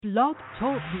Blog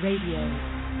Talk Radio.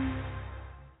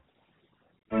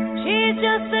 She's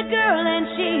just a girl and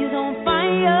she's on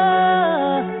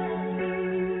fire.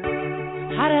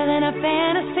 Hotter than a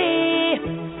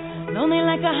fantasy. Lonely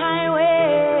like a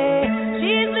highway.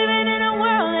 She's living in a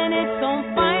world and it's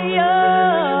on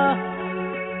fire.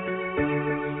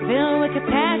 Filled with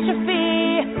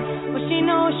catastrophe. But she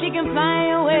knows she can fly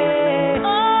away.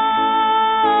 Oh.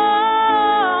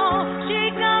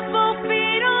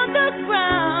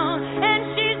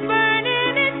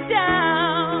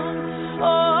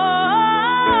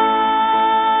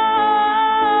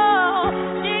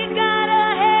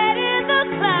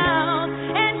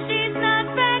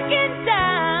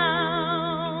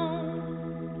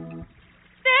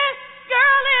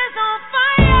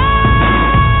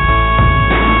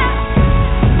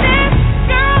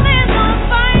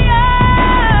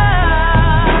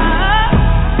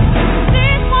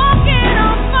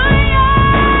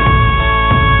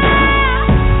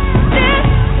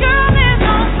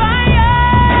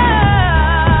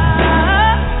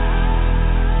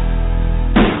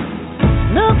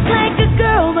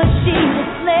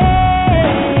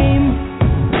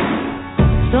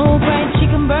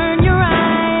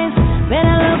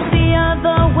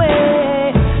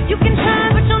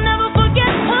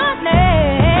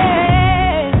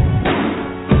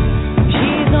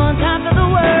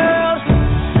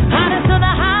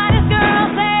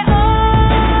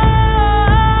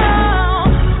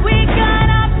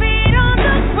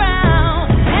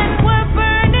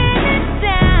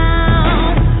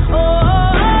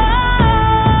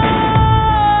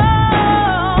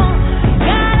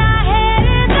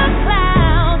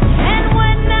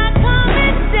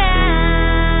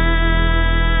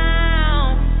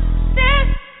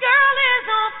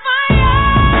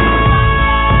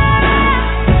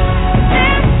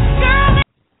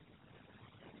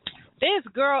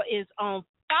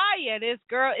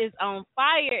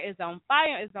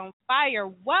 Is on fire.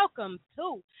 Welcome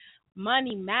to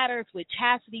Money Matters with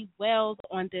Chastity Wells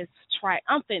on this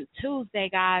triumphant Tuesday,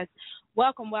 guys.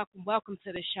 Welcome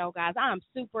to the show, guys. I'm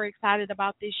super excited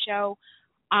about this show.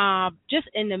 Just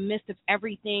in the midst of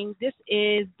everything, this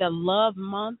is the love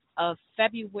month of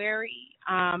February,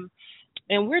 and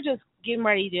we're just getting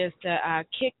ready just to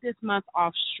kick this month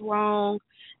off strong,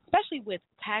 especially with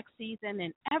tax season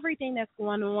and everything that's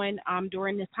going on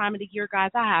during this time of the year,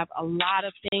 guys. I have a lot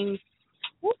of things.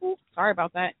 Sorry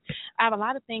about that. I have a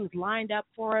lot of things lined up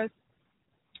for us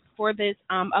for this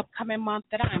upcoming month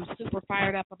that I'm super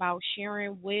fired up about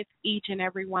sharing with each and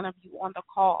every one of you on the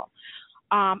call.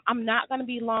 I'm not going to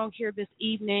be long here this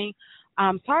evening.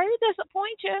 Sorry to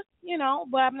disappoint you,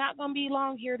 but I'm not going to be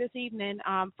long here this evening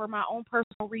for my own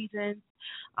personal reasons.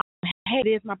 Hey, it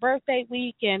is my birthday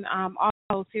week, and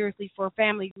also seriously for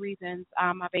family reasons,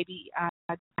 my baby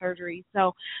had surgery.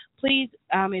 So please,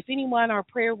 if anyone or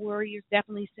prayer warriors,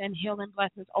 definitely send healing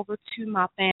blessings over to my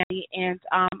family. And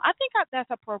I think that's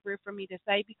appropriate for me to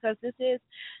say because this is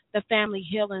the Family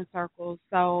Healing Circle.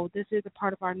 So this is a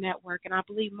part of our network, and I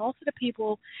believe most of the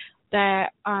people that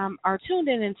are tuned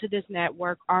into this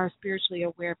network are spiritually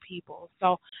aware people.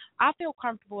 So I feel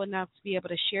comfortable enough to be able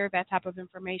to share that type of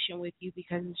information with you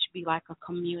because it should be like a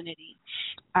community.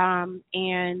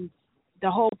 And the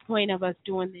whole point of us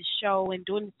doing this show and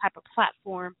doing this type of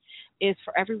platform is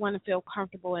for everyone to feel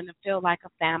comfortable and to feel like a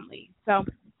family. So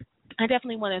I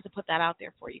definitely wanted to put that out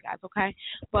there for you guys, okay?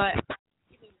 But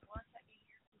give me 1 second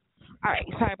here. All right,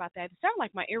 sorry about that. It sounded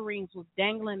like my earrings was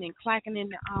dangling and clacking in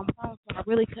the phone, so I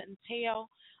really couldn't tell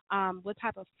what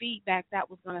type of feedback that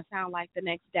was going to sound like the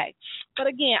next day. But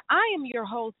again, I am your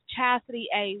host, Chastity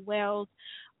A. Wells.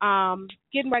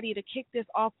 Getting ready to kick this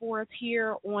off for us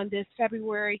here on this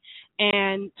February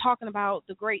and talking about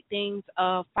the great things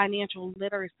of financial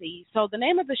literacy. So the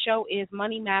name of the show is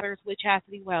Money Matters with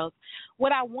Chastity Wells.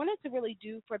 What I wanted to really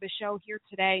do for the show here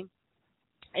today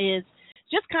is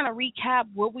just kind of recap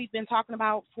what we've been talking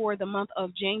about for the month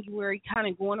of January, kind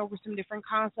of going over some different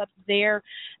concepts there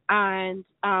and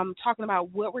talking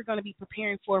about what we're going to be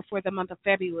preparing for the month of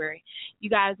February. You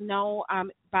guys know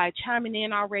by chiming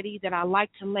in already that I like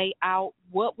to lay out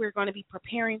what we're going to be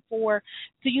preparing for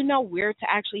so you know where to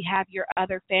actually have your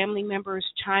other family members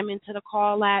chime into the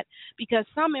call at, because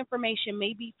some information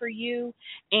may be for you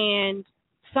and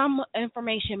some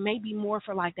information may be more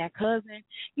for like that cousin,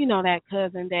 that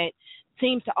cousin that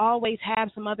seems to always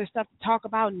have some other stuff to talk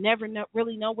about, never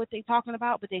really know what they're talking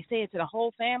about, but they say it to the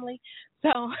whole family. So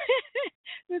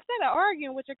instead of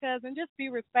arguing with your cousin, just be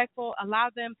respectful. Allow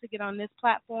them to get on this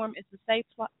platform. It's a safe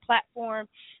platform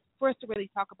for us to really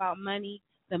talk about money,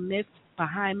 the myths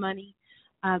behind money,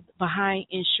 behind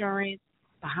insurance,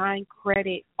 behind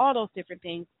credit, all those different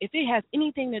things. If it has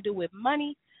anything to do with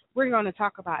money, we're going to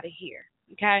talk about it here,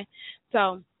 okay?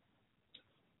 So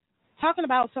talking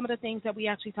about some of the things that we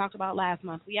actually talked about last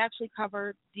month, we actually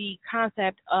covered the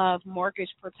concept of mortgage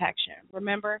protection.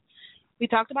 Remember, we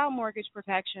talked about mortgage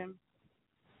protection.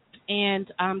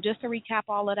 And just to recap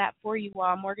all of that for you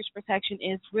all, mortgage protection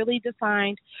is really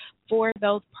designed for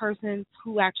those persons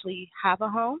who actually have a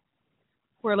home,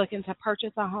 who are looking to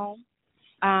purchase a home.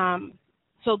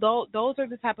 So those are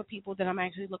the type of people that I'm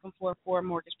actually looking for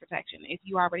mortgage protection. If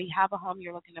you already have a home,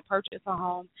 you're looking to purchase a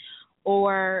home,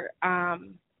 or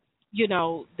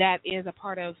that is a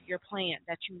part of your plan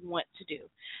that you want to do.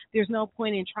 There's no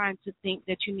point in trying to think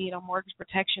that you need a mortgage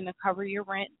protection to cover your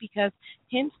rent, because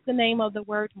hence the name of the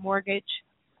word mortgage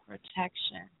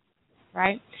protection,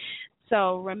 right?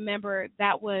 So remember,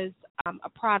 that was a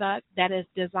product that is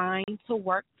designed to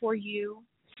work for you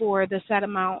for the set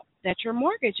amount that your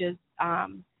mortgage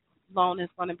loan is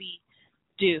going to be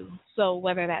due. So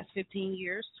whether that's 15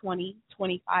 years, 20,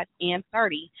 25, and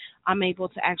 30, I'm able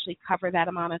to actually cover that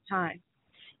amount of time.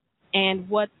 And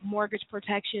what mortgage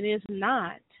protection is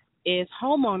not is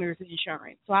homeowners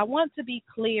insurance. So I want to be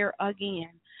clear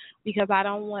again, because I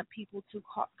don't want people to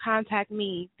contact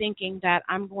me thinking that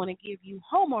I'm going to give you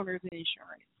homeowners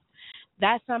insurance.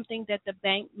 That's something that the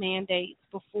bank mandates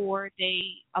before they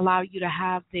allow you to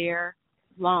have their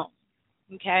loan,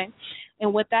 okay?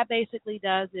 And what that basically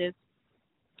does is,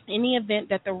 any event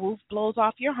that the roof blows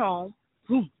off your home,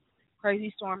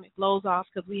 crazy storm, it blows off,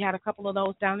 because we had a couple of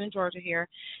those down in Georgia here,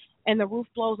 and the roof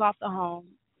blows off the home,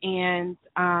 and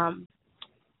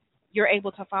you're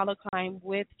able to file a claim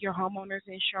with your homeowner's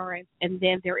insurance, and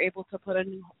then they're able to put a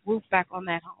new roof back on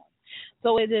that home.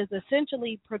 So it is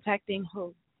essentially protecting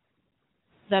who?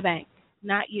 The bank,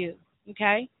 not you,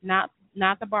 okay? Not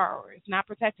the borrower. It's not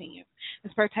protecting you.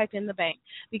 It's protecting the bank,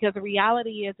 because the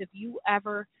reality is, if you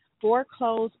ever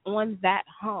foreclose on that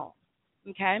home,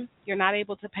 okay, you're not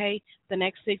able to pay the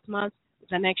next 6 months,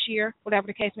 the next year, whatever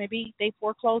the case may be, they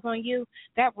foreclose on you,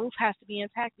 that roof has to be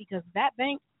intact, because that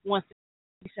bank wants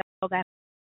to sell that.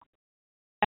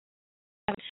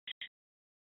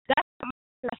 That's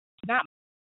not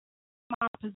my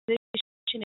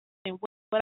position in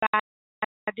what I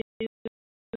do,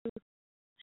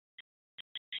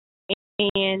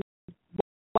 and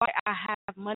why I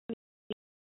have money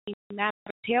now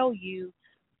to tell you.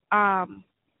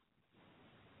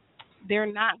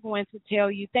 They're not going to tell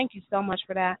you. Thank you so much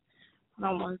for that.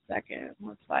 Hold on one second.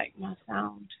 Looks like my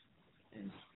sound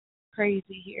is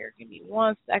crazy here. Give me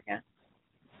 1 second.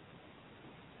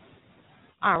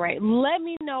 All right. Let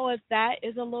me know if that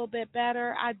is a little bit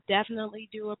better. I definitely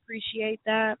do appreciate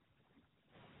that,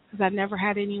 because I've never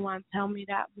had anyone tell me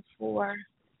that before.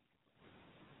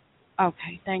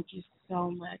 Okay. Thank you so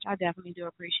much. I definitely do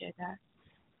appreciate that.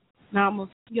 Now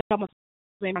you almost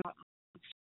made my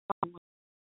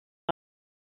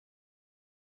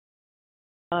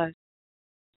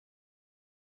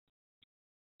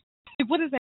what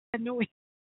is that noise?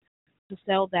 To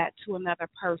sell that to another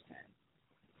person.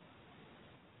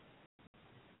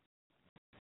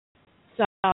 So,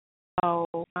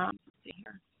 let's see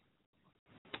here.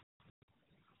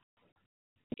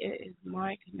 It is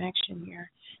my connection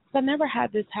here. So I've never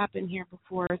had this happen here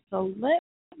before. So let's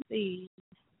see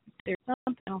if there's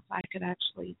something else I could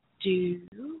actually do.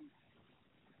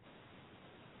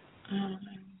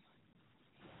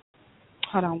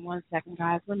 Hold on 1 second,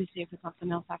 guys. Let me see if there's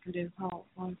something else I can do. Hold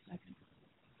on 1 second.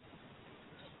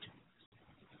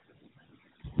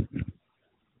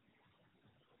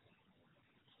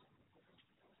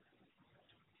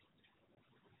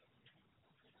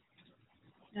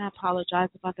 I apologize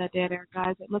about that dead air,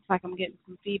 guys. It looks like I'm getting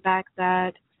some feedback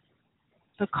that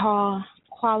the call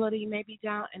quality may be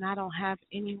down, and I don't have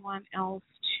anyone else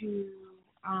to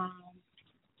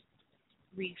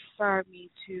refer me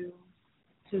to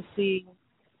see.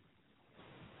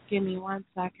 Give me 1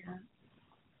 second.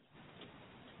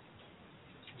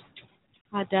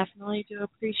 I definitely do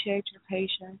appreciate your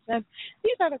patience. And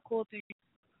these are the cool things.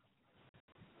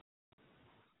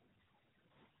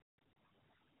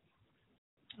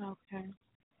 Okay.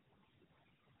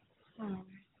 All right.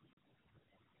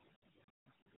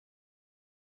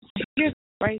 Here's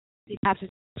right.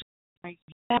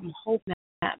 I'm hoping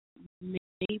that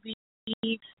maybe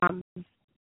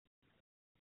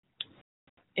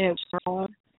it's wrong.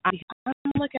 I'm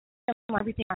looking at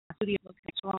everything in my studio looks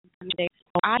wrong today.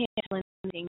 So I can't tell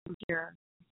anything from here.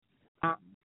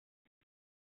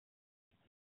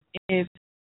 If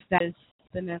that is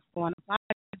the next one, I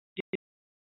do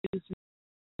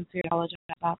sincerely apologize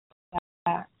about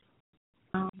that.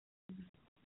 All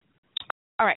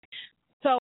right.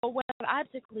 So what I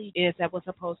typically is that was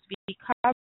supposed to be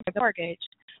covered by the mortgage.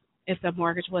 If the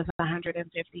mortgage was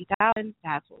 150,000,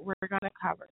 that's what we're going to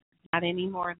cover. Not any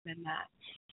more than that.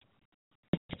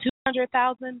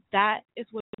 200,000, that is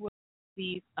what you will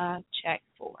receive a check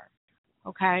for.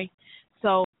 Okay,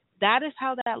 so that is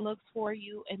how that looks for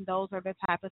you, and those are the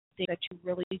type of things that you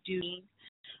really do need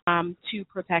to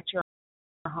protect your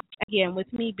home. Again,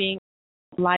 with me being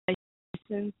a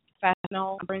licensed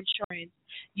professional for insurance,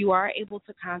 you are able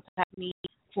to contact me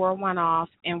for a one-off,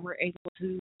 and we're able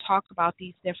to talk about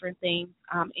these different things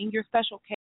in your special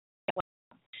case.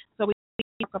 So we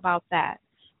talk about that.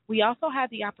 We also have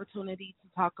the opportunity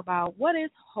to talk about what is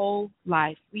whole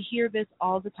life. We hear this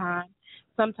all the time.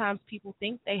 Sometimes people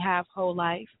think they have whole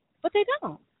life, but they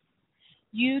don't.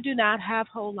 You do not have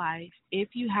whole life if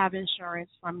you have insurance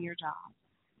from your job.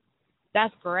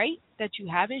 That's great that you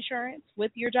have insurance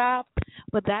with your job,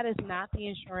 but that is not the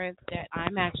insurance that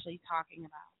I'm actually talking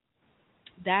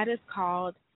about. That is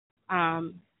called,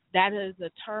 that is a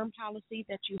term policy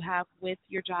that you have with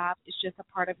your job. It's just a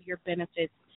part of your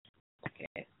benefits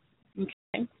package.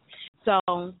 Okay, so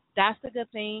that's a good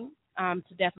thing to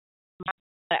definitely.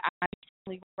 But I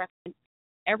definitely recommend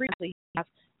everybody have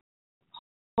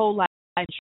whole life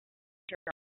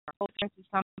insurance. Whole insurance is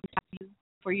something you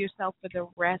for yourself for the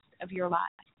rest of your life.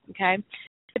 Okay,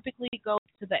 typically goes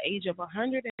to the age of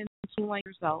 121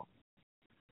 years old.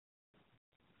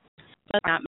 But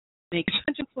not make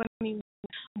 121,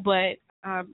 but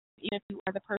even if you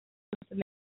are the person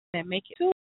that make it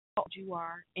too old you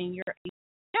are in your age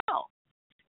now.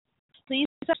 Please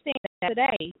understand that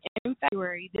today, in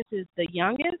February, this is the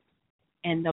youngest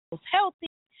and the most healthy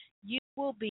you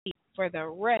will be for the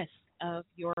rest of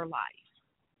your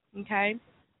life. Okay?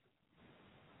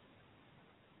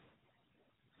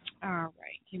 All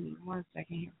right. Give me 1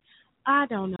 second here. I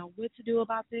don't know what to do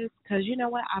about this because you know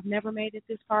what? I've never made it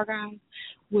this far, guys,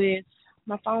 with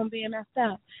my phone being messed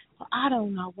up. So I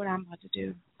don't know what I'm about to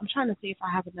do. I'm trying to see if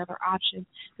I have another option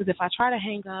because if I try to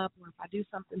hang up or if I do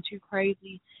something too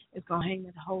crazy, it's going to hang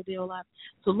the whole deal up.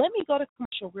 So let me go to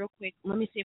commercial real quick. Let me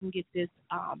see if we can get this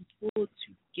pulled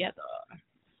together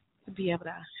to be able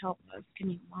to help us. Give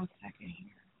me 1 second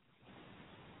here.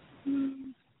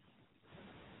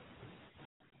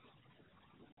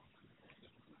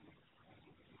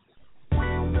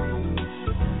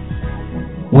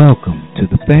 Welcome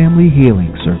to the Family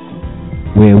Healing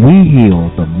Circle, where we heal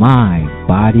the mind,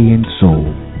 body, and soul.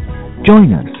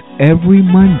 Join us every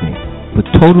Monday for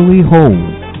Totally Whole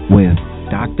with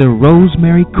Dr.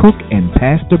 Rosemary Cook and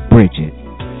Pastor Bridget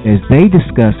as they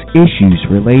discuss issues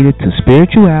related to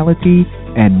spirituality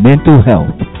and mental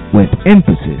health with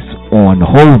emphasis on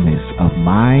wholeness of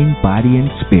mind, body,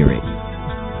 and spirit.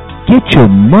 Get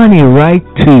your money right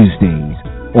Tuesdays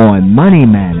on Money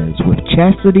Matters with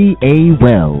Chastity A.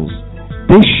 Wells.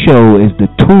 This show is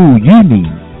the tool you need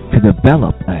to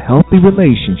develop a healthy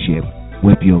relationship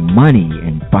with your money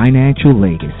and financial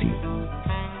legacy.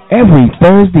 Every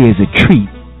Thursday is a treat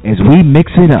as we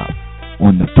mix it up.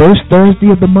 On the first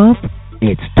Thursday of the month,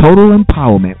 it's Total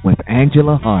Empowerment with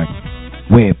Angela Hardy,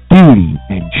 where beauty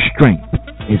and strength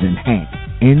is enhanced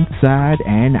inside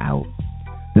and out.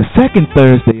 The second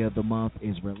Thursday of the month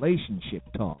is Relationship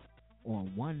Talk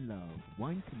on One Love,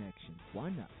 One Connection,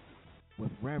 One Up with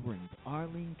Reverends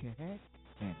Arlene Cahet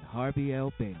and Harvey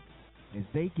L. Bailey as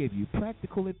they give you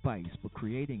practical advice for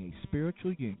creating a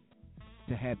spiritual union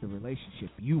to have the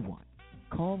relationship you want.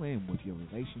 Call in with your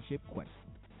relationship question.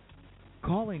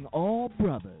 Calling all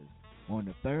brothers on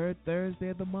the third Thursday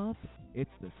of the month,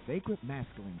 it's the Sacred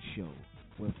Masculine Show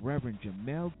with Reverend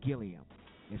Jamel Gilliam.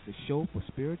 It's a show for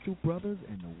spiritual brothers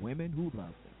and the women who love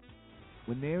them.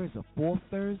 When there is a fourth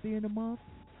Thursday in the month,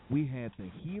 we have the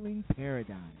Healing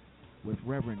Paradigm with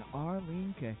Reverend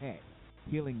Arlene Cahet,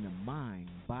 healing the mind,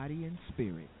 body, and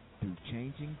spirit through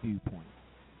changing viewpoints.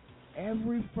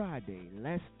 Every Friday,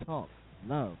 let's talk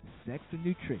love, sex, and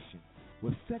nutrition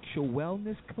with sexual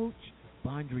wellness coach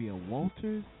Bondria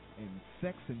Walters and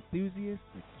sex enthusiast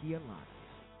Nakia Lana.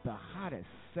 The hottest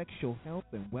sexual health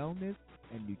and wellness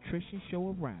and nutrition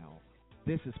show around.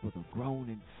 This is for the grown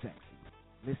and sexy.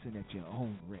 Listen at your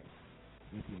own risk.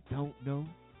 If you don't know,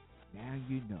 now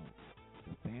you know.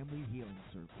 The Family Healing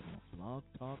Circle on Blog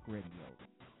Talk Radio,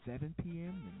 7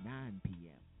 p.m. to 9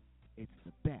 p.m. It's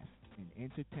the best in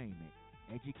entertainment,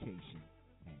 education,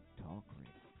 and talk radio.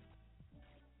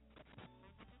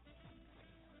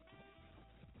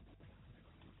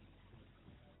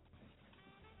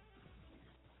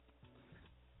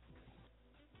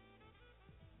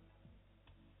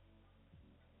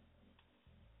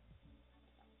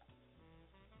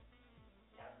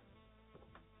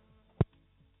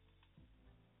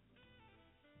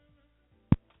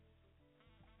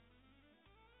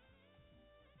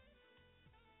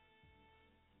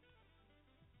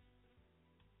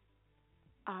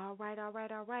 All right, all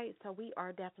right, all right. So we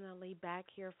are definitely back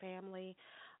here, family.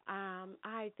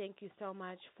 I thank you so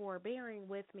much for bearing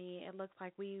with me. It looks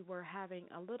like we were having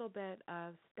a little bit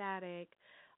of static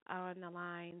on the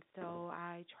line, so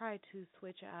I tried to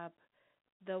switch up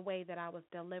the way that I was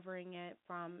delivering it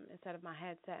from instead of my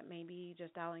headset, maybe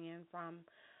just dialing in from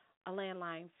a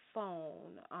landline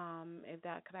phone, if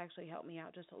that could actually help me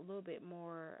out just a little bit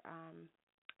more.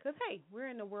 Because, hey, we're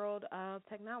in the world of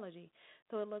technology,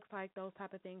 so it looks like those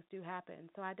type of things do happen.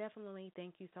 So I definitely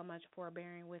thank you so much for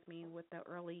bearing with me with the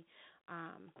early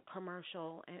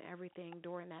commercial and everything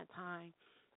during that time.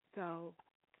 So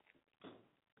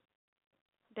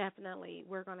definitely,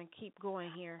 we're going to keep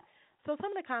going here. So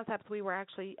some of the concepts we were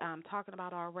actually talking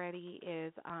about already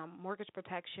is mortgage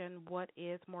protection, what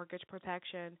is mortgage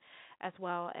protection, as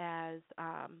well as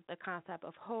the concept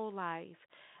of whole life,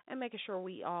 and making sure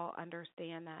we all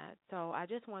understand that. So I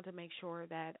just want to make sure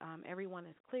that everyone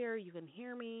is clear. You can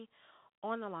hear me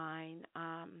on the line.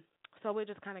 So we'll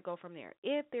just kind of go from there.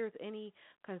 If there's any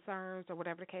concerns or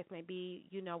whatever the case may be,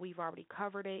 we've already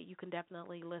covered it. You can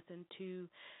definitely listen to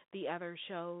the other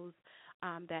shows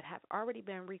that have already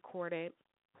been recorded,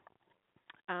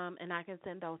 and I can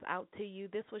send those out to you.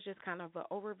 This was just kind of an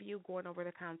overview going over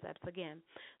the concepts again.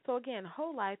 So again,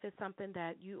 whole life is something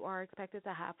that you are expected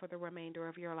to have for the remainder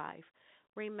of your life.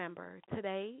 Remember,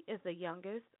 today is the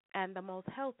youngest and the most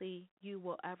healthy you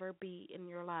will ever be in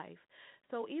your life.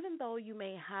 So even though you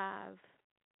may have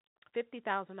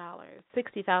 $50,000,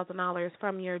 $60,000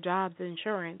 from your job's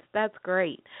insurance, that's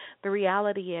great. The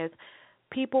reality is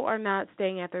people are not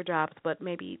staying at their jobs but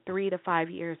maybe 3 to 5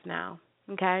 years now,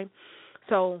 okay?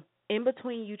 So in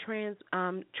between you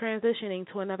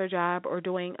transitioning to another job or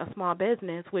doing a small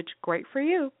business, which great for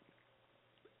you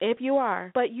if you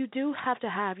are, but you do have to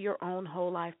have your own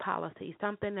whole life policy,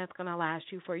 something that's going to last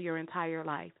you for your entire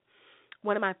life.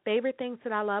 One of my favorite things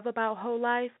that I love about whole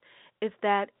life is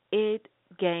that it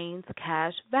gains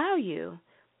cash value.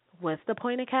 What's the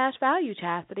point of cash value,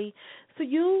 Chastity? So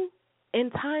in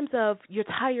times of your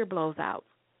tire blows out,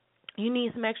 you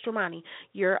need some extra money.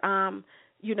 You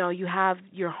have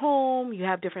your home, you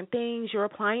have different things, your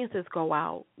appliances go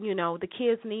out, the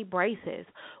kids need braces,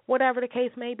 whatever the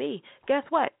case may be. Guess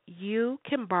what? You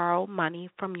can borrow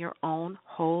money from your own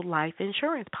whole life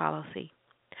insurance policy.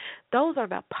 Those are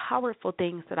the powerful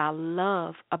things that I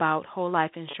love about whole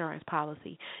life insurance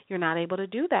policy. You're not able to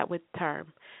do that with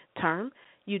term. Term,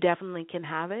 you definitely can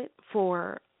have it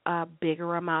for a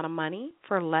bigger amount of money,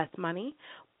 for less money,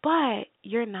 but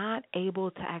you're not able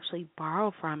to actually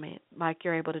borrow from it like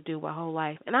you're able to do with whole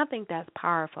life. And I think that's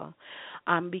powerful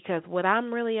because what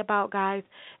I'm really about, guys,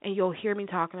 and you'll hear me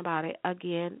talking about it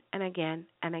again and again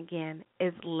and again,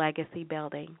 is legacy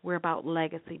building. We're about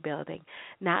legacy building,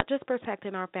 not just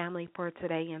protecting our family for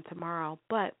today and tomorrow,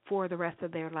 but for the rest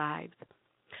of their lives.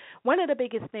 One of the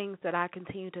biggest things that I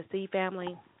continue to see,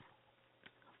 family,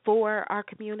 for our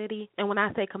community, and when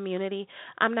I say community,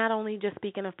 I'm not only just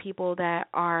speaking of people that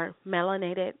are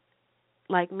melanated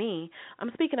like me. I'm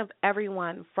speaking of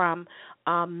everyone from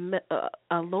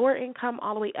a lower income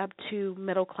all the way up to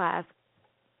middle class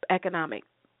economic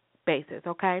basis,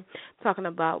 okay? I'm talking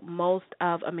about most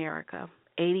of America,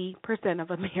 80% of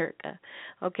America,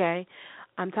 okay?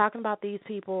 I'm talking about these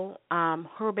people who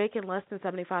are making less than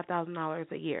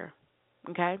 $75,000 a year,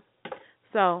 okay?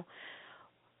 So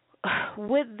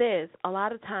with this, a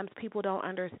lot of times people don't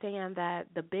understand that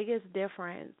the biggest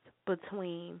difference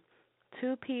between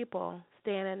two people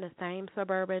staying in the same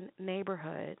suburban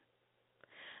neighborhood,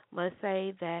 let's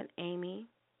say that Amy,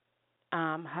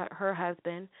 her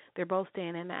husband, they're both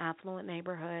staying in the affluent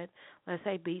neighborhood, let's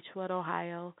say Beechwood,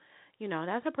 Ohio.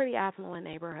 That's a pretty affluent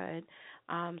neighborhood.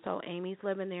 So Amy's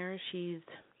living there. She's,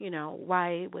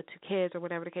 white with 2 kids or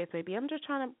whatever the case may be. I'm just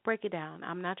trying to break it down.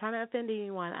 I'm not trying to offend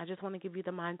anyone. I just want to give you the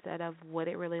mindset of what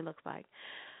it really looks like.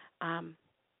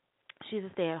 She's a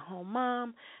stay-at-home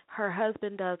mom. Her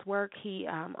husband does work. He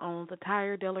owns a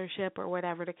tire dealership or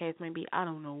whatever the case may be. I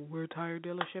don't know where tire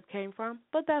dealership came from,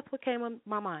 but that's what came in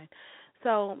my mind.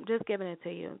 So just giving it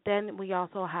to you. Then we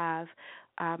also have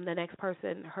the next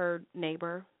person, her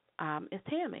neighbor, is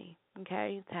Tammy.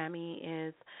 Okay, Tammy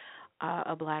is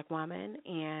a black woman,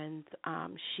 and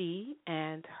she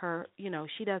and her,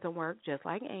 she doesn't work just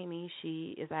like Amy.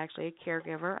 She is actually a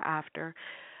caregiver after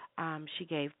she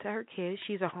gave to her kids.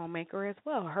 She's a homemaker as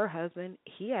well. Her husband,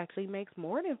 he actually makes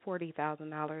more than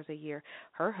 $40,000 a year.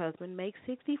 Her husband makes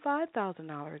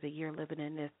 $65,000 a year living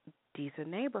in this decent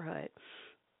neighborhood.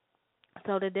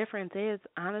 So the difference is,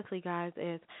 honestly, guys,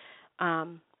 is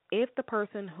if the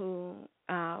person who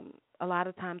a lot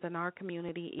of times in our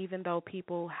community, even though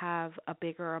people have a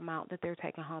bigger amount that they're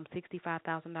taking home,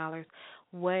 $65,000,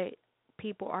 what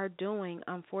people are doing,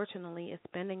 unfortunately, is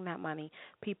spending that money.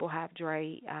 People have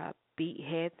Beat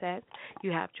headsets,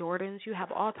 you have Jordans, you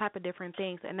have all type of different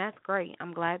things, and that's great.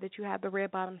 I'm glad that you have the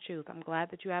red bottom shoes. I'm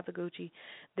glad that you have the Gucci,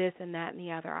 this and that and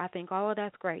the other. I think all of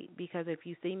that's great because if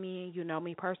you see me and you know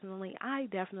me personally, I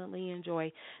definitely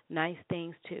enjoy nice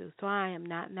things too. So I am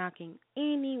not knocking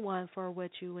anyone for what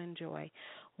you enjoy.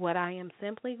 What I am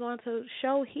simply going to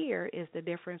show here is the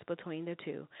difference between the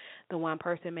two. The one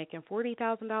person making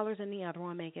 $40,000 and the other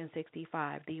one making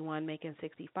 65. The one making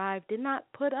 65 did not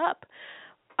put up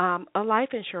a life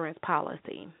insurance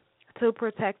policy to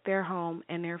protect their home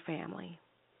and their family.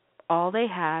 All they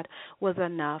had was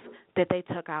enough that they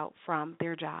took out from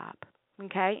their job.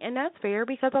 Okay? And that's fair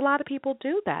because a lot of people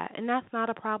do that, and that's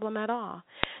not a problem at all.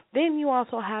 Then you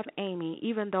also have Amy.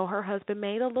 Even though her husband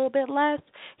made a little bit less,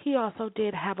 he also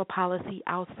did have a policy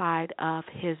outside of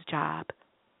his job.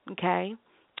 Okay?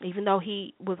 Even though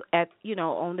he was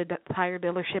on the tire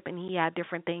dealership and he had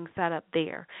different things set up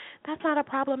there. That's not a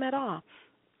problem at all.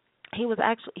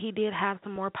 He did have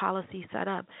some more policies set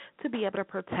up to be able to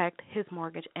protect his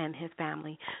mortgage and his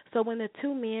family. So when the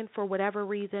two men, for whatever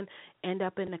reason, end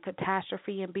up in a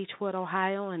catastrophe in Beechwood,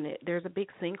 Ohio, and there's a big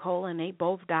sinkhole and they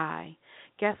both die,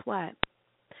 guess what?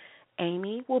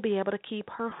 Amy will be able to keep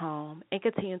her home and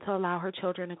continue to allow her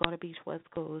children to go to Beechwood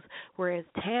schools, whereas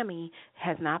Tammy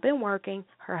has not been working.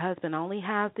 Her husband only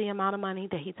has the amount of money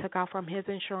that he took out from his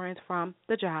insurance from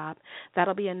the job.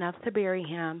 That'll be enough to bury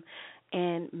him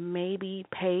and maybe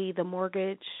pay the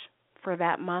mortgage for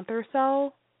that month or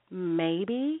so,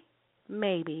 maybe,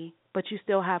 but you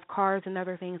still have cars and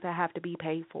other things that have to be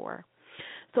paid for.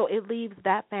 So it leaves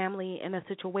that family in a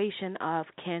situation of,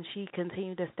 can she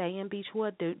continue to stay in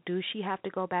Beechwood? Do she have to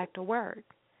go back to work?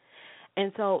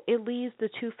 And so it leaves the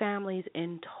two families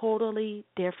in totally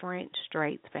different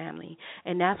straits, family.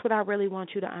 And that's what I really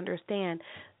want you to understand.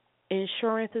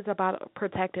 Insurance is about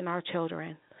protecting our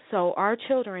children. So our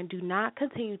children do not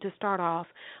continue to start off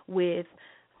with,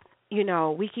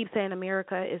 we keep saying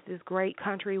America is this great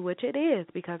country, which it is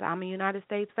because I'm a United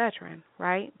States veteran,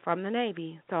 right, from the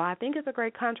Navy. So I think it's a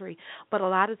great country. But a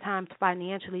lot of times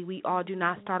financially, we all do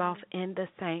not start off in the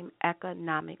same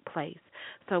economic place.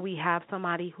 So we have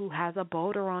somebody who has a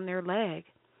boulder on their leg.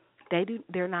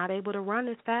 They're not able to run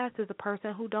as fast as a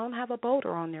person who don't have a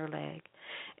boulder on their leg.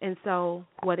 And so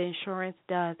what insurance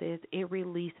does is it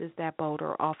releases that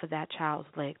boulder off of that child's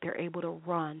leg. They're able to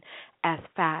run as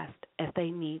fast as they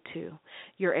need to.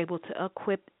 You're able to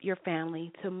equip your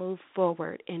family to move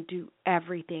forward and do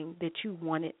everything that you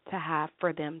want it to have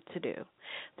for them to do.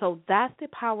 So that's the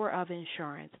power of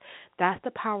insurance. That's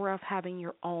the power of having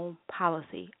your own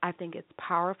policy. I think it's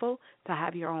powerful to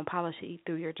have your own policy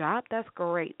through your job. That's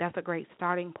great. That's a great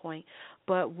starting point.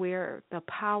 But where the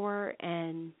power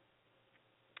and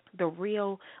the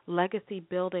real legacy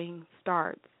building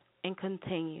starts and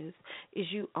continues is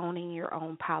you owning your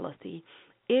own policy.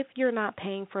 If you're not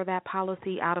paying for that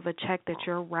policy out of a check that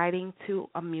you're writing to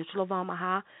a Mutual of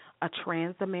Omaha, a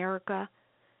Transamerica,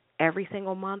 every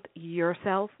single month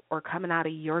yourself or coming out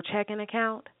of your checking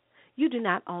account, you do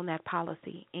not own that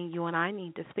policy, and you and I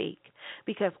need to speak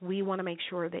because we want to make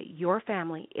sure that your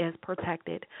family is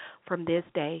protected from this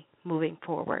day moving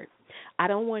forward. I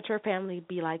don't want your family to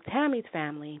be like Tammy's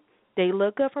family. They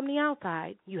look good from the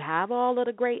outside. You have all of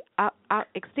the great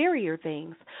exterior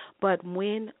things, but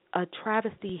when a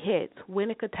travesty hits,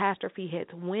 when a catastrophe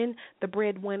hits, when the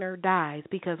breadwinner dies,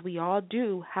 because we all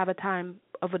do have a time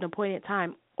of an appointed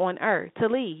time on earth to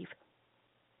leave,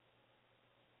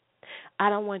 I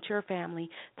don't want your family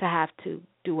to have to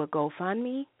do a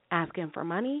GoFundMe asking for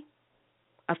money,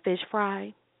 a fish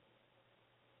fry,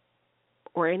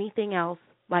 or anything else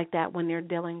like that when they're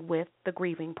dealing with the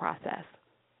grieving process.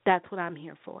 That's what I'm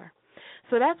here for.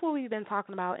 So that's what we've been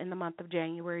talking about in the month of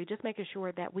January, just making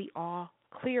sure that we all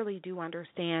clearly do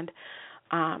understand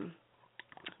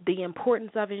the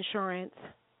importance of insurance,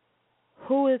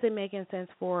 who is it making sense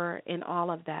for, and all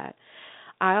of that.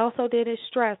 I also did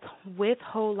stress with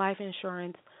whole life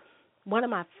insurance, one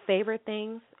of my favorite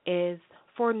things is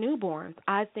for newborns.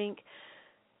 I think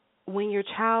when your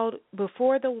child,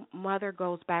 before the mother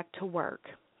goes back to work,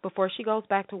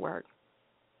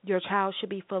 your child should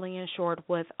be fully insured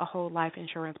with a whole life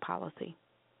insurance policy.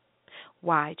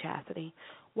 Why, Chastity?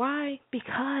 Why?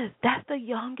 Because that's the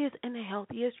youngest and the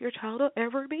healthiest your child will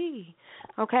ever be.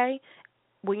 Okay?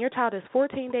 When your child is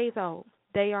 14 days old,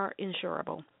 they are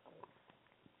insurable.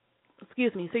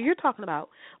 So you're talking about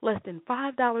less than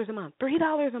 $5 a month,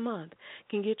 $3 a month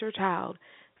can get your child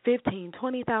 $15,000,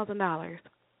 $20,000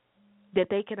 that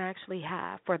they can actually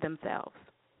have for themselves.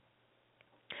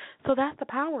 So that's the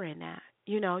power in that.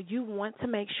 You want to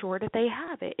make sure that they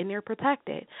have it and they're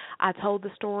protected. I told the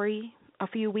story a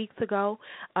few weeks ago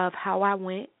of how I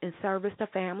went and serviced a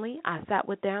family. I sat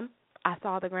with them. I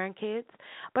saw the grandkids,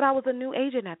 but I was a new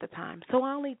agent at the time, so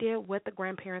I only did what the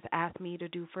grandparents asked me to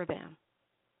do for them.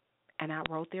 And I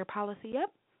wrote their policy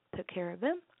up, took care of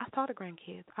them. I saw the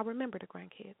grandkids. I remember the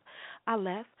grandkids. I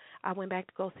left. I went back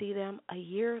to go see them a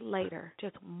year later,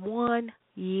 just 1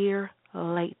 year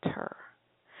later.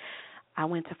 I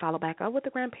went to follow back up with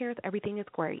the grandparents. Everything is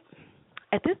great.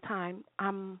 At this time,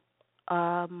 I'm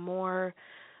a more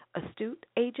astute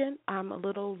agent. I'm a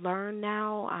little learned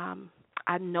now.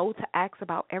 I know to ask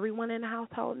about everyone in the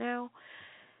household now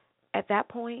at that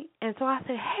point. And so I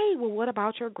said, hey, well, what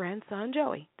about your grandson,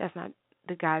 Joey? That's not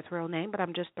the guy's real name, but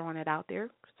I'm just throwing it out there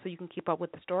so you can keep up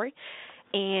with the story.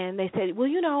 And they said,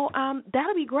 well,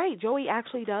 that'll be great. Joey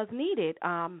actually does need it.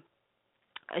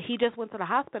 He just went to the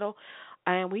hospital,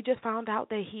 and we just found out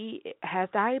that he has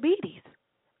diabetes.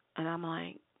 And I'm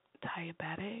like,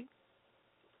 diabetic?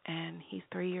 And he's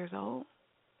 3 years old?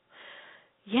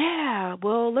 Yeah,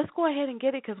 well, let's go ahead and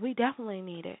get it because we definitely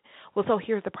need it. Well, so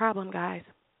here's the problem, guys.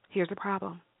 Here's the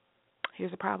problem.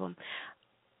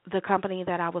 The company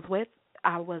that I was with,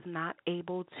 I was not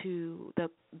able to,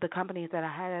 the companies that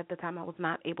I had at the time, I was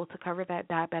not able to cover that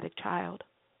diabetic child.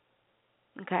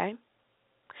 Okay?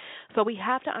 So we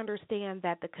have to understand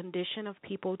that the condition of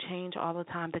people change all the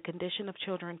time. The condition of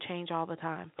children change all the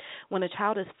time. When a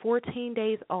child is 14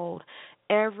 days old,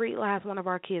 every last one of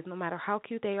our kids, no matter how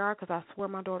cute they are, because I swear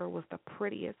my daughter was the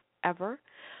prettiest ever,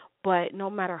 but no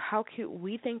matter how cute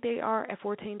we think they are at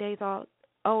 14 days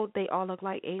old, they all look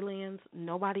like aliens.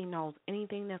 Nobody knows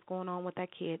anything that's going on with that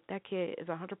kid. That kid is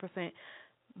 100%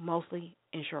 mostly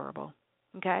insurable.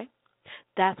 Okay?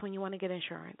 That's when you want to get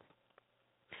insurance.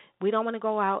 We don't want to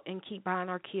go out and keep buying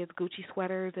our kids Gucci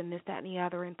sweaters and this, that, and the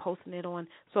other and posting it on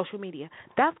social media.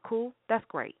 That's cool. That's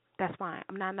great. That's fine.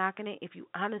 I'm not knocking it. If you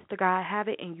honest to God have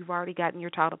it and you've already gotten your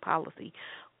child a policy,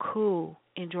 cool.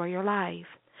 Enjoy your life.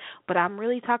 But I'm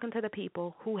really talking to the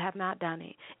people who have not done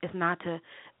it. It's not to,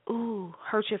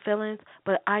 hurt your feelings,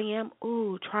 but I am,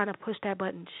 trying to push that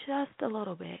button just a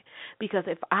little bit. Because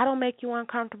if I don't make you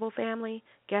uncomfortable, family,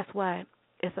 guess what?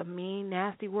 It's a mean,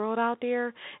 nasty world out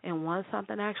there, and once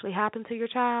something actually happens to your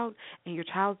child and your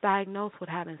child's diagnosed with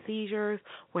having seizures,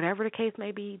 whatever the case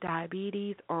may be,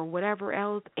 diabetes or whatever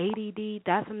else, ADD,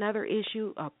 that's another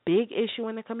issue, a big issue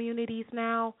in the communities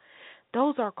now.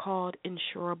 Those are called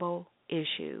insurable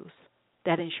issues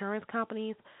that insurance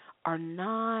companies are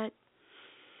not,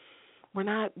 we're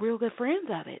not real good friends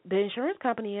of it. The insurance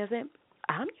company isn't.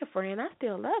 I'm your friend. I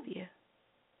still love you.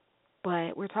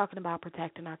 But we're talking about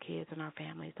protecting our kids and our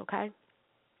families, okay?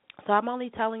 So I'm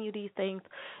only telling you these things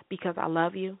because I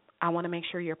love you. I want to make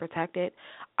sure you're protected.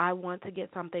 I want to get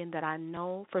something that I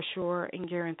know for sure and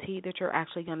guarantee that you're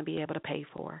actually going to be able to pay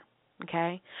for,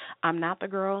 okay? I'm not the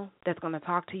girl that's going to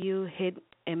talk to you, hit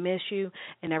and miss you,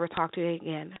 and never talk to you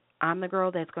again. I'm the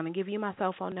girl that's going to give you my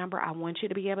cell phone number. I want you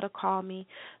to be able to call me.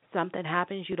 Something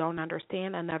happens, you don't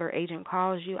understand, another agent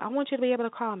calls you. I want you to be able to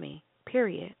call me,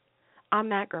 period. I'm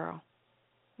that girl.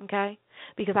 Okay?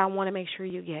 Because I want to make sure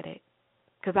you get it.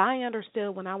 Because I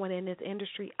understood when I went in this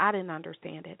industry, I didn't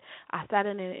understand it. I sat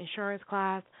in an insurance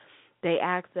class. They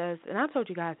asked us, and I told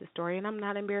you guys the story, and I'm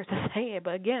not embarrassed to say it,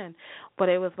 but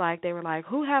it was like, they were like,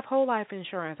 who have whole life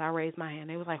insurance? I raised my hand.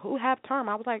 They was like, who have term?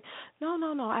 I was like, no,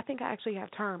 I think I actually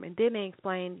have term. And then they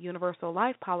explained universal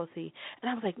life policy, and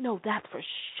I was like, no, that's for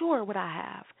sure what I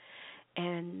have.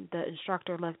 And the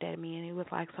instructor looked at me, and he was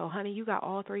like, so, honey, you got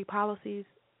all three policies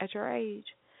at your age?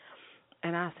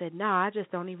 And I said, no, I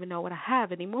just don't even know what I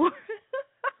have anymore.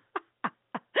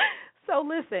 So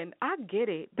listen, I get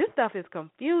it. This stuff is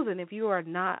confusing if you are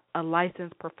not a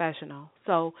licensed professional.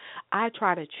 So I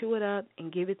try to chew it up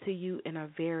and give it to you in a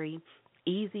very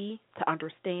easy to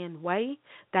understand way.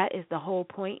 That is the whole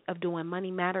point of doing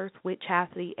Money Matters with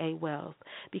Chastity A. Wells,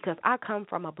 because I come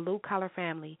from a blue-collar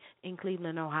family in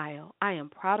Cleveland, Ohio. I am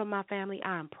proud of my family.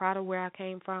 I am proud of where I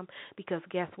came from because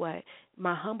guess what?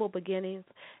 My humble beginnings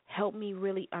helped me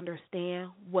really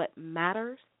understand what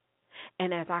matters.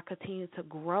 And as I continue to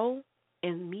grow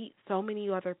and meet so many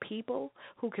other people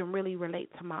who can really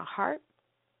relate to my heart,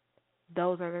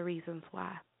 those are the reasons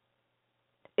why.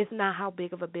 It's not how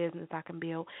big of a business I can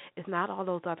build. It's not all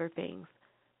those other things.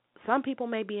 Some people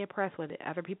may be impressed with it.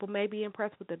 Other people may be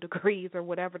impressed with the degrees or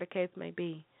whatever the case may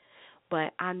be.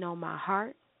 But I know my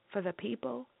heart for the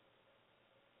people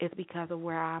is because of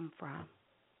where I'm from.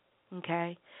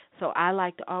 Okay? So I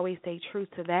like to always stay true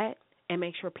to that and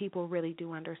make sure people really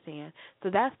do understand. So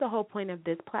that's the whole point of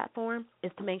this platform,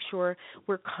 is to make sure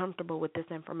we're comfortable with this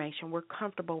information. We're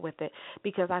comfortable with it,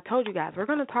 because I told you guys, we're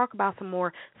going to talk about some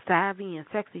more savvy and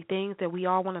sexy things that we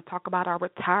all want to talk about, our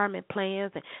retirement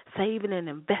plans and saving and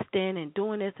investing and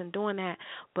doing this and doing that.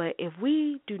 But if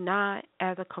we do not,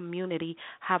 as a community,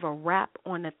 have a wrap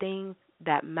on the things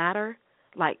that matter,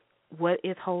 like what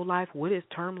is whole life, what is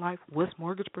term life, what's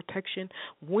mortgage protection,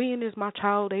 when is my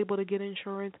child able to get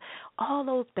insurance, all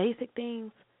those basic things,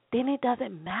 then it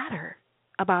doesn't matter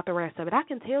about the rest of it. I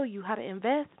can tell you how to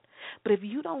invest, but if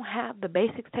you don't have the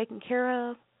basics taken care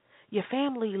of, your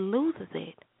family loses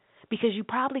it, because you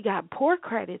probably got poor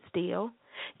credit still,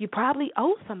 you probably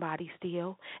owe somebody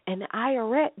still, and the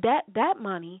IRS, that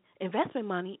money, investment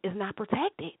money, is not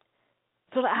protected.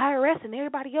 So the IRS and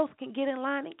everybody else can get in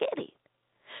line and get it.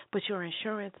 But your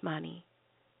insurance money,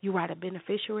 you write a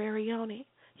beneficiary on it,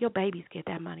 your babies get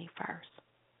that money first.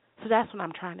 So that's what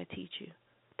I'm trying to teach you.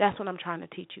 That's what I'm trying to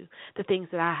teach you, the things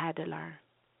that I had to learn,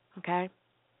 okay,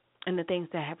 and the things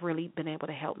that have really been able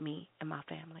to help me and my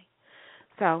family.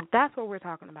 So that's what we're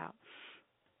talking about.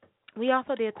 We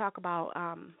also did talk about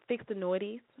fixed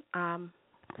annuities,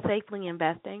 safely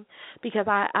investing, because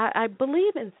I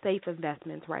believe in safe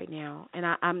investments right now, and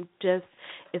I'm just,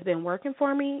 it's been working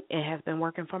for me. It has been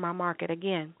working for my market.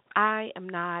 Again, I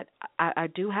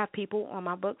do have people on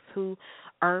my books who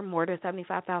earn more than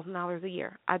 $75,000 a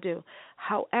year. I do.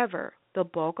 However, the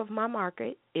bulk of my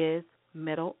market is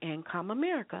middle income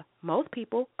America. Most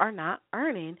people are not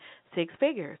earning six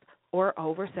figures or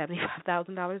over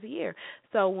 $75,000 a year.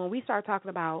 So when we start talking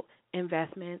about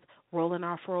investments, rolling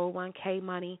our 401k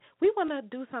money, we want to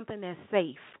do something that's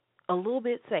safe, a little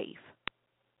bit safe.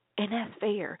 And that's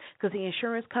fair, because the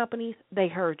insurance companies, they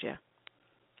heard you.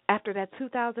 After that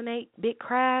 2008 big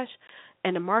crash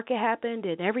and the market happened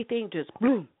and everything just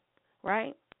boom,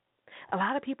 right? A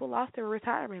lot of people lost their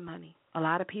retirement money. A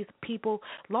lot of people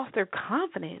lost their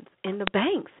confidence in the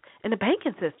banks, in the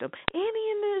banking system, and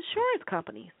in the insurance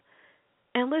companies.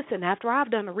 And listen, after I've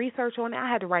done the research on it,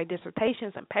 I had to write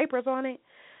dissertations and papers on it.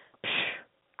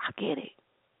 I get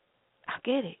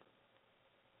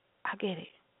it.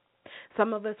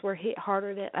 Some of us were hit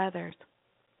harder than others.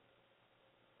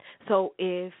 So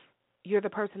if you're the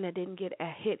person that didn't get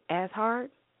hit as hard,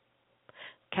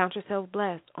 count yourself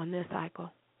blessed on this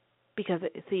cycle. Because,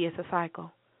 it's a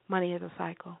cycle. Money is a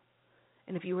cycle.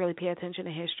 And if you really pay attention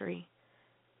to history,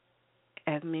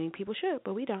 as many people should,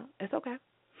 but we don't, it's okay.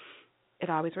 It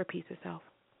always repeats itself.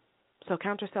 So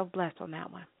count yourself blessed on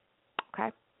that one,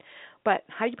 okay? But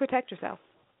how you protect yourself,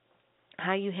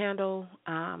 how you handle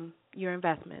your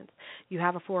investments. You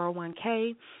have a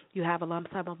 401k, you have a lump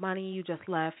sum of money, you just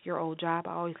left your old job.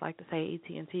 I always like to say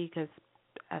AT&T because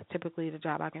that's typically the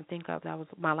job I can think of. That was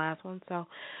my last one. So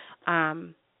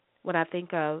what I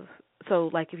think of, so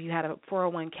like if you had a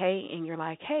 401k and you're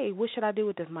like, hey, what should I do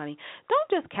with this money?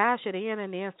 Don't just cash it in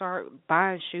and then start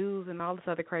buying shoes and all this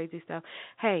other crazy stuff.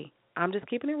 Hey, I'm just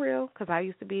keeping it real because I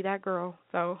used to be that girl.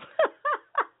 So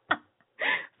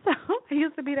I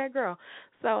used to be that girl.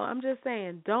 So I'm just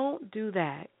saying, don't do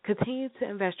that. Continue to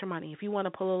invest your money. If you want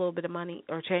to pull a little bit of money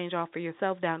or change off for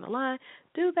yourself down the line,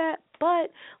 do that.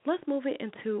 But let's move it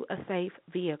into a safe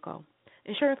vehicle.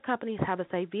 Insurance companies have a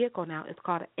safe vehicle now. It's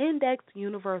called an Indexed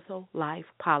Universal Life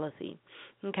Policy.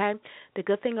 Okay? The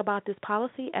good thing about this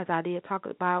policy, as I did talk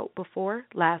about before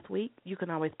last week, you can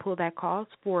always pull that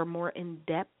cost for a more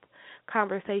in-depth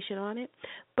conversation on it.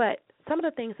 But some of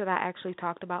the things that I actually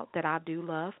talked about that I do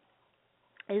love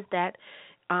is that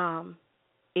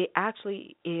it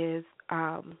actually is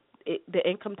the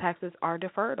income taxes are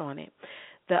deferred on it.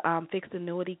 The fixed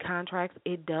annuity contracts,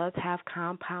 it does have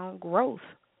compound growth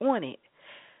on it.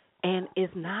 And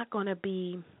it's not going to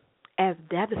be as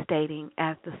devastating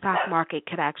as the stock market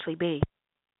could actually be.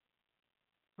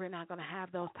 We're not going to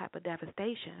have those type of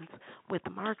devastations with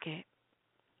the market.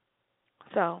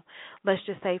 So let's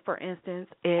just say, for instance,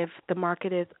 if the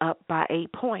market is up by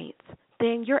 8 points,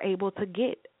 then you're able to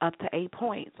get up to 8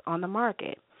 points on the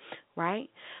market, right?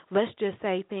 Let's just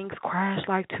say things crash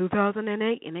like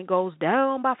 2008 and it goes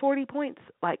down by 40 points,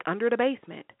 like under the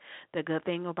basement. The good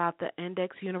thing about the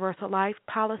Index Universal Life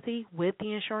policy with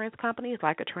the insurance companies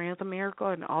like a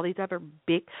Transamerica and all these other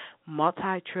big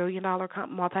multi-billion dollar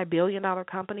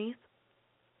companies,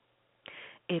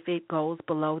 if it goes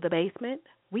below the basement,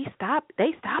 they stop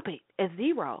it at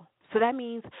zero. So that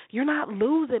means you're not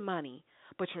losing money,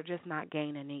 but you're just not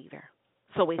gaining either.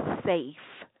 So it's safe.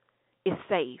 It's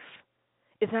safe.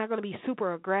 It's not going to be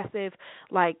super aggressive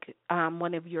like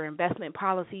one of your investment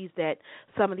policies that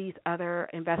some of these other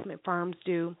investment firms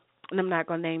do. and I'm not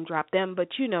going to name drop them, but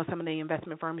you know some of the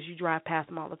investment firms, you drive past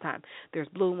them all the time. There's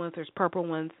blue ones, there's purple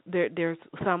ones, there's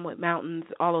some with mountains,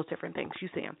 all those different things. You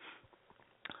see them.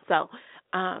 So,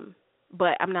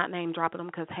 but I'm not name dropping them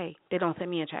because, hey, they don't send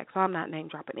me a check, so I'm not name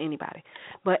dropping anybody.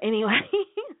 But anyway,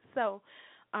 so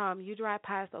you drive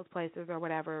past those places or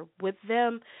whatever. With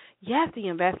them, yes, the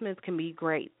investments can be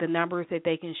great. The numbers that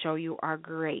they can show you are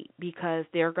great because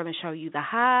they're going to show you the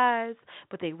highs,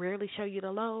 but they rarely show you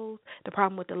the lows. The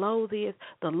problem with the lows is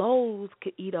the lows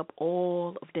could eat up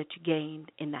all of that you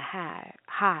gained in the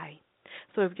high.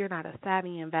 So if you're not a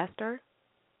savvy investor,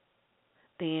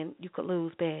 then you could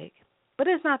lose big. But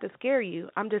it's not to scare you.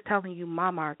 I'm just telling you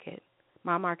my market.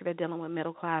 My market are dealing with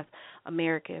middle-class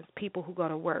Americans, people who go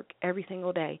to work every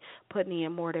single day, putting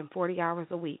in more than 40 hours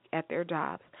a week at their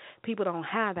jobs. People don't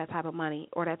have that type of money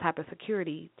or that type of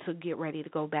security to get ready to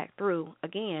go back through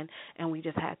again, and we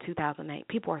just had 2008.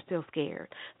 People are still scared.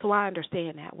 So I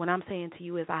understand that. What I'm saying to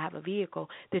you is I have a vehicle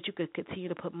that you could continue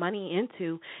to put money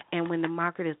into, and when the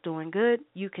market is doing good,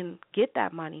 you can get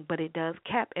that money, but it does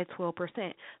cap at 12%.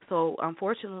 So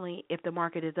unfortunately, if the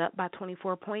market is up by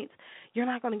 24 points, you're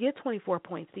not going to get 24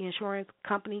 points. The insurance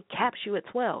company caps you at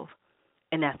 12.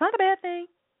 And that's not a bad thing.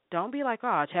 Don't be like,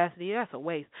 oh, Chastity, that's a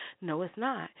waste. No, it's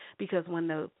not. Because when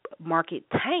the market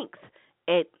tanks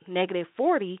at negative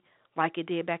 40, like it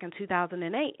did back in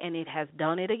 2008, and it has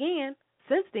done it again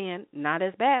since then, not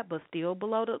as bad, but still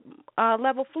below the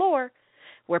level floor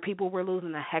where people were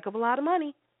losing a heck of a lot of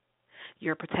money,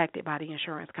 you're protected by the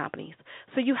insurance companies.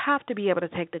 So you have to be able to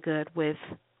take the good with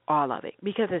all of it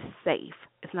because it's safe.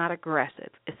 It's not aggressive.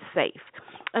 It's safe.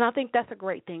 And I think that's a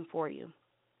great thing for you.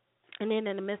 And then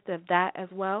in the midst of that as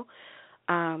well,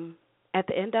 at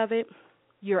the end of it,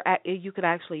 you could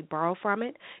actually borrow from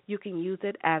it. You can use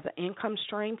it as an income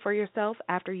stream for yourself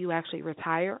after you actually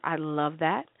retire. I love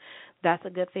that. That's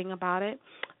a good thing about it.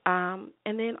 And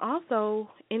then also,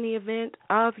 in the event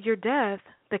of your death,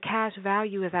 the cash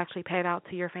value is actually paid out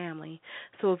to your family.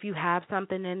 So if you have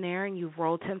something in there and you've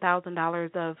rolled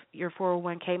 $10,000 of your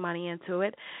 401k money into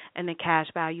it, and the cash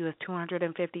value is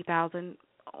 $250,000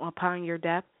 upon your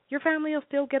death, your family will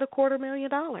still get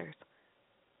 $250,000.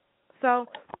 So,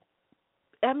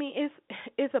 I mean,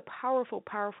 it's a powerful,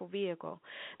 powerful vehicle.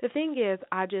 The thing is,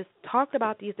 I just talked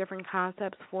about these different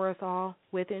concepts for us all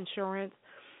with insurance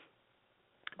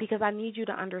because I need you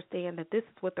to understand that this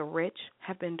is what the rich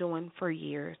have been doing for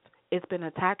years. It's been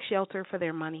a tax shelter for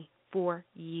their money for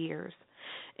years.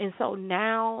 And so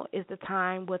now is the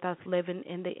time with us living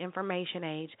in the information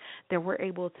age that we're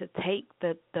able to take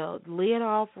the lid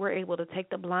off, we're able to take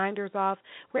the blinders off,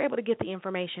 we're able to get the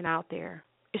information out there.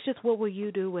 It's just what will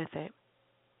you do with it?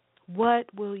 What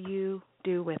will you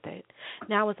do with it?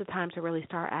 Now is the time to really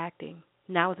start acting.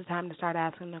 Now is the time to start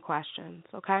asking the questions,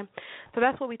 okay? So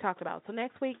that's what we talked about. So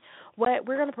next week, what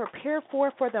we're going to prepare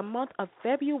for the month of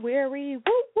February,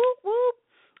 whoop, whoop, whoop.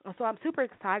 So I'm super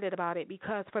excited about it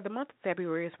because for the month of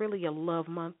February, it's really a love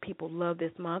month. People love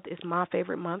this month. It's my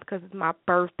favorite month because it's my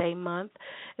birthday month.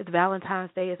 It's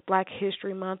Valentine's Day. It's Black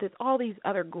History Month. It's all these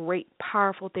other great,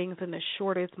 powerful things in the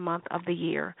shortest month of the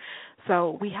year.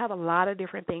 So we have a lot of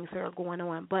different things that are going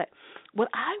on. But what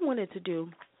I wanted to do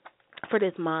for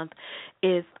this month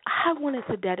is I wanted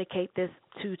to dedicate this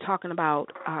to talking about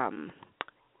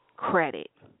credit.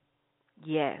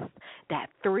 Yes, that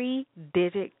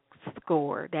 3-digit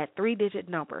score, that 3-digit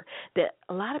number that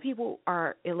a lot of people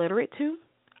are illiterate to.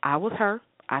 I was her.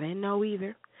 I didn't know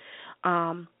either.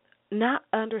 Not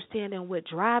understanding what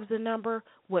drives the number,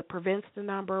 what prevents the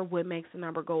number, what makes the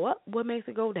number go up, what makes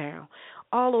it go down,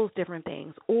 all those different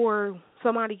things. Or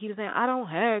somebody keeps saying, I don't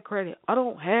have credit. I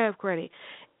don't have credit.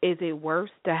 Is it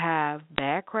worse to have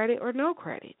bad credit or no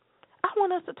credit? I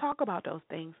want us to talk about those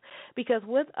things because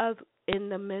with us in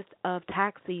the midst of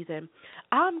tax season,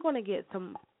 I'm going to get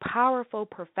some powerful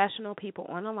professional people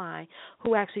on the line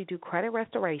who actually do credit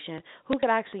restoration, who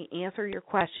could actually answer your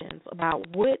questions about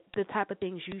what the type of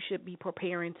things you should be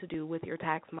preparing to do with your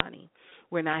tax money.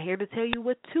 We're not here to tell you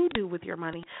what to do with your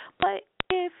money, but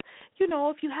if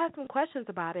you have some questions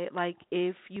about it, like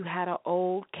if you had an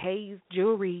old Kay's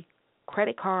Jewelry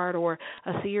credit card or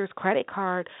a Sears credit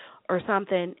card or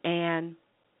something, and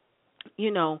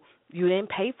you didn't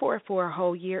pay for it for a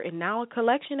whole year, and now a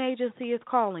collection agency is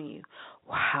calling you.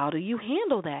 How do you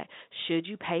handle that? Should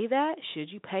you pay that? Should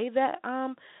you pay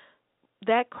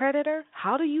that creditor?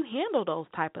 How do you handle those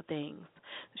type of things?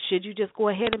 Should you just go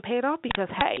ahead and pay it off because,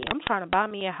 hey, I'm trying to buy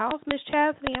me a house, Miss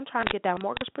Chastity. I'm trying to get that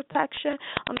mortgage protection.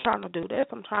 I'm trying to do this.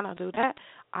 I'm trying to do that.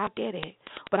 I get it.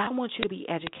 But I want you to be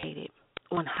educated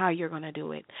on how you're going to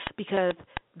do it because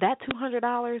that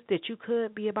 $200 that you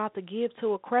could be about to give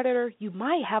to a creditor, you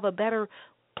might have a better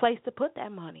place to put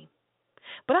that money.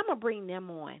 But I'm going to bring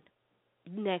them on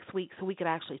next week so we could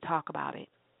actually talk about it.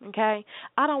 Okay?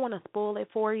 I don't want to spoil it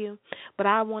for you, but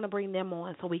I want to bring them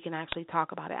on so we can actually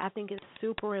talk about it. I think it's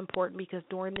super important because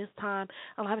during this time,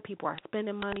 a lot of people are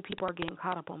spending money. People are getting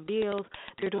caught up on bills.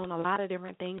 They're doing a lot of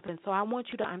different things. And so I want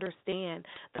you to understand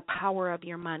the power of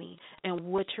your money and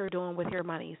what you're doing with your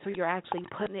money so you're actually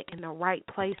putting it in the right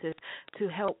places to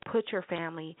help put your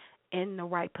family in the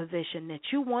right position that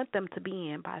you want them to be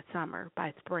in by summer,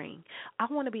 by spring. I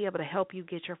want to be able to help you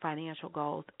get your financial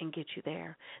goals and get you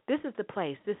there. This is the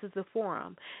place. This is the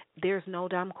forum. There's no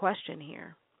dumb question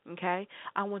here, okay?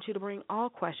 I want you to bring all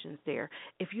questions there.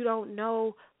 If you don't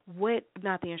know what,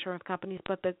 not the insurance companies,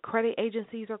 but the credit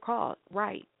agencies are called,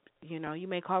 right? You know, you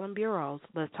may call them bureaus.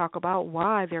 Let's talk about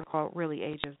why they're called really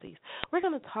agencies. We're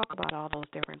going to talk about all those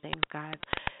different things, guys.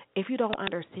 If you don't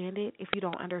understand it, if you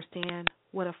don't understand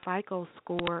what a FICO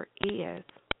score is,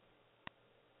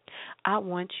 I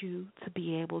want you to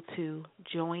be able to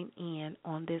join in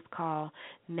on this call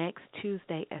next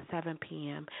Tuesday at 7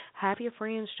 p.m. Have your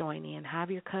friends join in. Have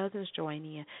your cousins join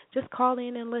in. Just call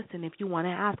in and listen. If you want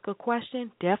to ask a question,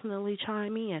 definitely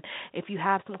chime in. If you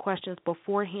have some questions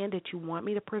beforehand that you want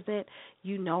me to present,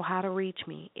 you know how to reach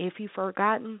me. If you've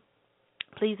forgotten,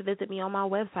 please visit me on my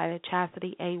website at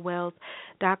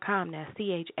ChastityAWells.com. That's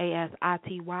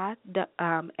CHASITY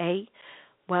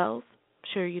Wells.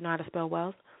 Sure you know how to spell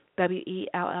Wells.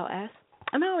 WELLS.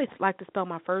 And I always like to spell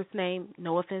my first name,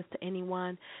 no offense to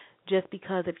anyone, just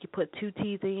because if you put two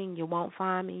T's in, you won't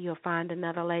find me. You'll find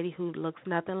another lady who looks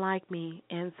nothing like me.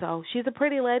 And so she's a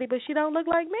pretty lady, but she don't look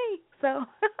like me. So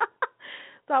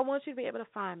so I want you to be able to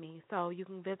find me. So you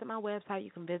can visit my website.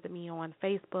 You can visit me on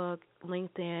Facebook,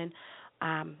 LinkedIn,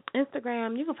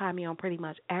 Instagram. You can find me on pretty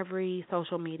much every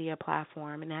social media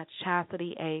platform, and that's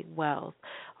Chastity A. Wells.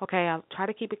 Okay, I'll try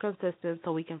to keep it consistent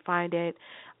so we can find it,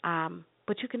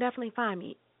 but you can definitely find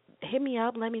me. Hit me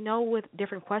up. Let me know what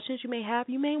different questions you may have.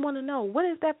 You may want to know, what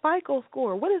is that FICO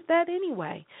score? What is that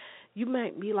anyway? You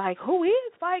might be like, who is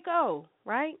FICO,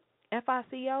 right?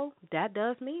 FICO, that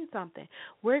does mean something.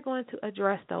 We're going to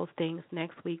address those things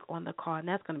next week on the call, and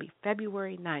that's going to be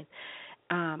February 9th.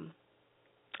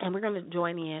 And we're going to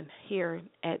join in here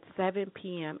at 7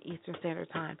 p.m. Eastern Standard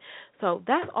Time. So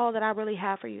that's all that I really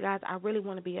have for you guys. I really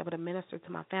want to be able to minister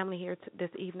to my family here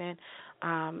this evening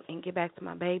and get back to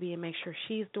my baby and make sure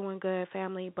she's doing good,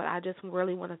 family. But I just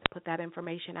really wanted to put that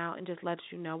information out and just let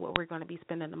you know what we're going to be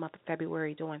spending the month of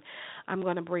February doing. I'm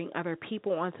going to bring other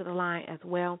people onto the line as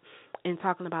well and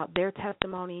talking about their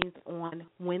testimonies on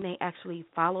when they actually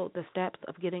followed the steps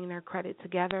of getting their credit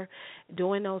together,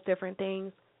 doing those different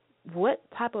things, what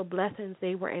type of blessings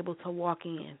they were able to walk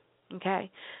in,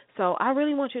 okay? So I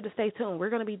really want you to stay tuned.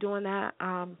 We're going to be doing that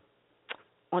on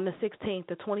the 16th.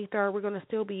 The 23rd, we're going to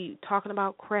still be talking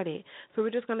about credit. So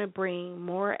we're just going to bring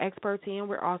more experts in.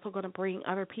 We're also going to bring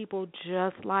other people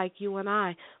just like you and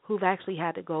I who've actually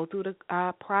had to go through the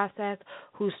process,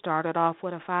 who started off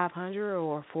with a 500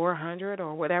 or 400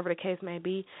 or whatever the case may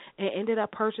be and ended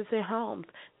up purchasing homes,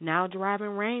 now driving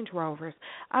Range Rovers.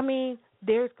 I mean,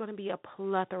 there's going to be a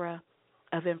plethora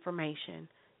of information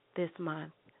this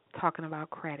month talking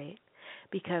about credit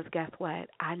because guess what?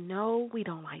 I know we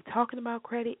don't like talking about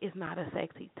credit. It's not a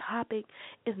sexy topic.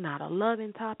 It's not a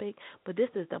loving topic, but this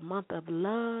is the month of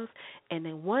love, and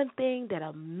then one thing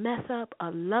that'll mess up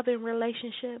a loving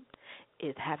relationship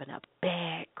is having a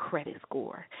bad credit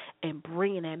score and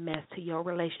bringing that mess to your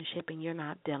relationship and you're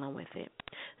not dealing with it.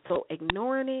 So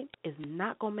ignoring it is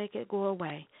not going to make it go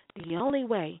away. The only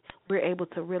way we're able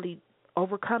to really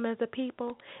overcome as a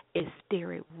people is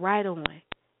steer it right on,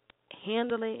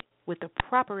 handle it with the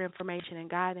proper information and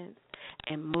guidance,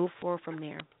 and move forward from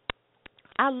there.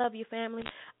 I love you, family.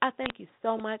 I thank you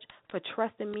so much for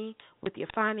trusting me with your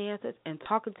finances and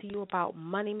talking to you about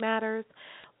money matters.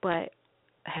 But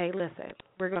hey, listen,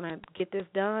 we're going to get this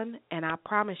done, and I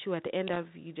promise you at the end of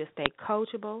it, you just stay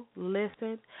coachable,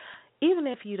 listen. Even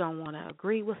if you don't want to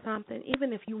agree with something,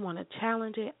 even if you want to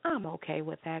challenge it, I'm okay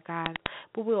with that, guys.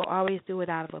 But we'll always do it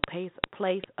out of a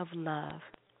place of love.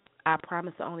 I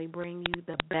promise to only bring you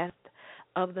the best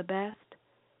of the best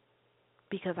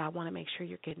because I want to make sure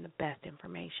you're getting the best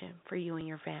information for you and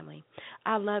your family.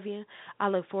 I love you. I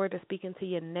look forward to speaking to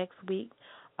you next week.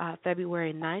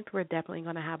 February 9th, we're definitely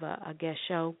going to have a guest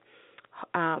show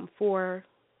for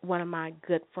one of my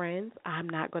good friends. I'm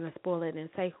not going to spoil it and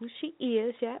say who she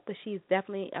is yet, but she's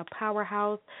definitely a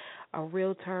powerhouse, a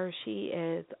realtor. She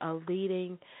is a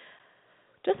leading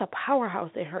just a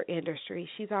powerhouse in her industry.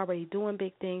 She's already doing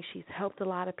big things. She's helped a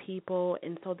lot of people,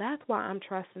 and so that's why I'm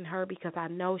trusting her, because I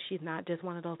know she's not just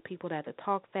one of those people that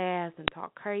talk fast and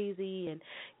talk crazy and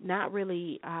not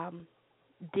really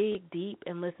dig deep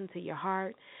and listen to your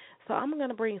heart. So I'm going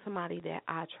to bring somebody that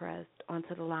I trust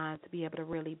onto the line to be able to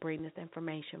really bring this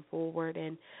information forward.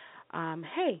 And,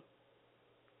 hey,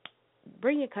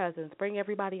 bring your cousins, bring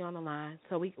everybody on the line.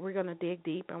 So we're going to dig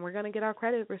deep, and we're going to get our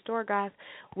credit restored, guys.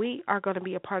 We are going to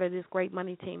be a part of this great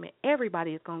money team, and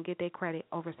everybody is going to get their credit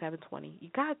over 720. You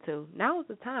got to. Now is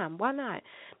the time. Why not?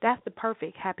 That's the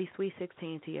perfect happy sweet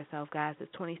 16 to yourself, guys.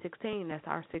 It's 2016.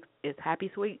 It's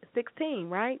happy sweet 16,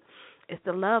 right? It's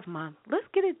the love month. Let's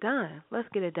get it done. Let's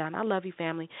get it done. I love you,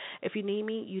 family. If you need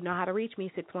me, you know how to reach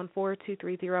me,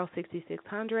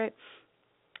 614-230-6600.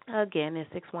 Again,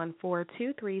 it's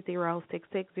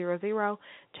 614-230-6600,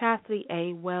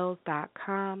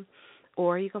 ChastityAWells.com,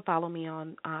 or you can follow me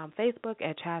on Facebook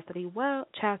at Chastity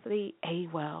A.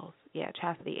 Wells. Yeah,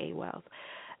 Chastity A. Wells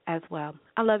as well.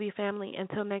 I love you, family.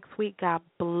 Until next week, God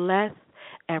bless,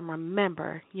 and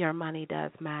remember, your money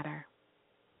does matter.